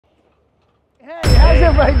Hey, how's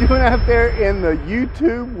everybody doing out there in the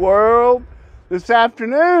YouTube world this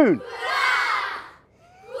afternoon?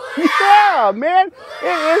 Yeah, man,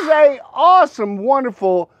 it is a awesome,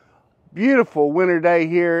 wonderful, beautiful winter day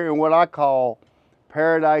here in what I call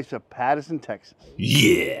paradise of Patterson, Texas.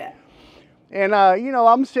 Yeah. And, you know,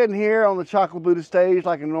 I'm sitting here on the Chocolate Buddha stage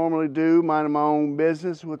like I normally do, minding my own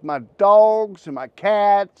business with my dogs and my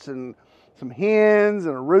cats and some hens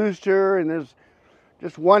and a rooster, and there's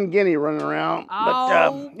just one guinea running around.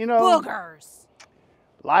 Oh, but, you know, boogers.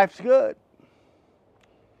 Life's good.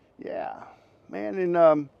 Yeah, man,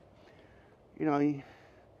 and, you know,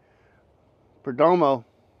 Perdomo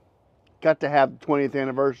got to have the 20th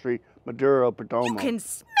anniversary Maduro Perdomo. You can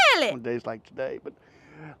smell it. On days like today. But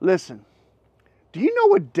listen, do you know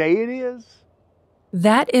what day it is?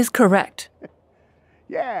 That is correct.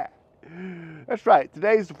 Yeah, that's right.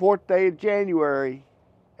 Today's the 4th day of January.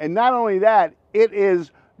 And not only that, it is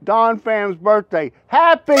Dawn Pham's birthday.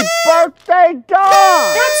 Happy birthday,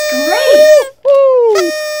 Dawn! That's great!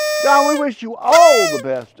 Woo-hoo! Dawn, we wish you all the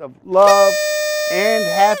best of love and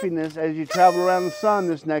happiness as you travel around the sun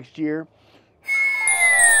this next year.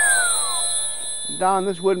 Dawn,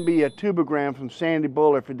 this wouldn't be a TubaGram from Sandy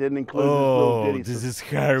Buller if it didn't include this little ditty. This so is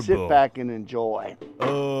horrible. sit back and enjoy.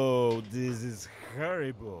 Oh, this is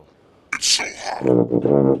horrible.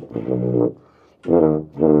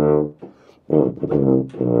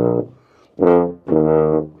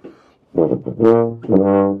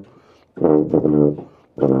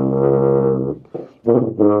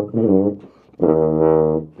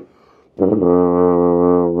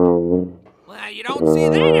 Well, you don't see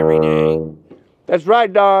that every day. That's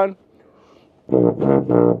right, Dawn.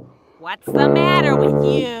 What's the matter with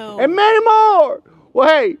you? And many more. Well,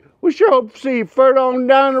 hey, we sure hope to see you further on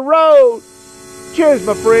down the road. Cheers,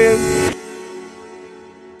 my friend.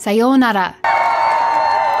 Sayonara.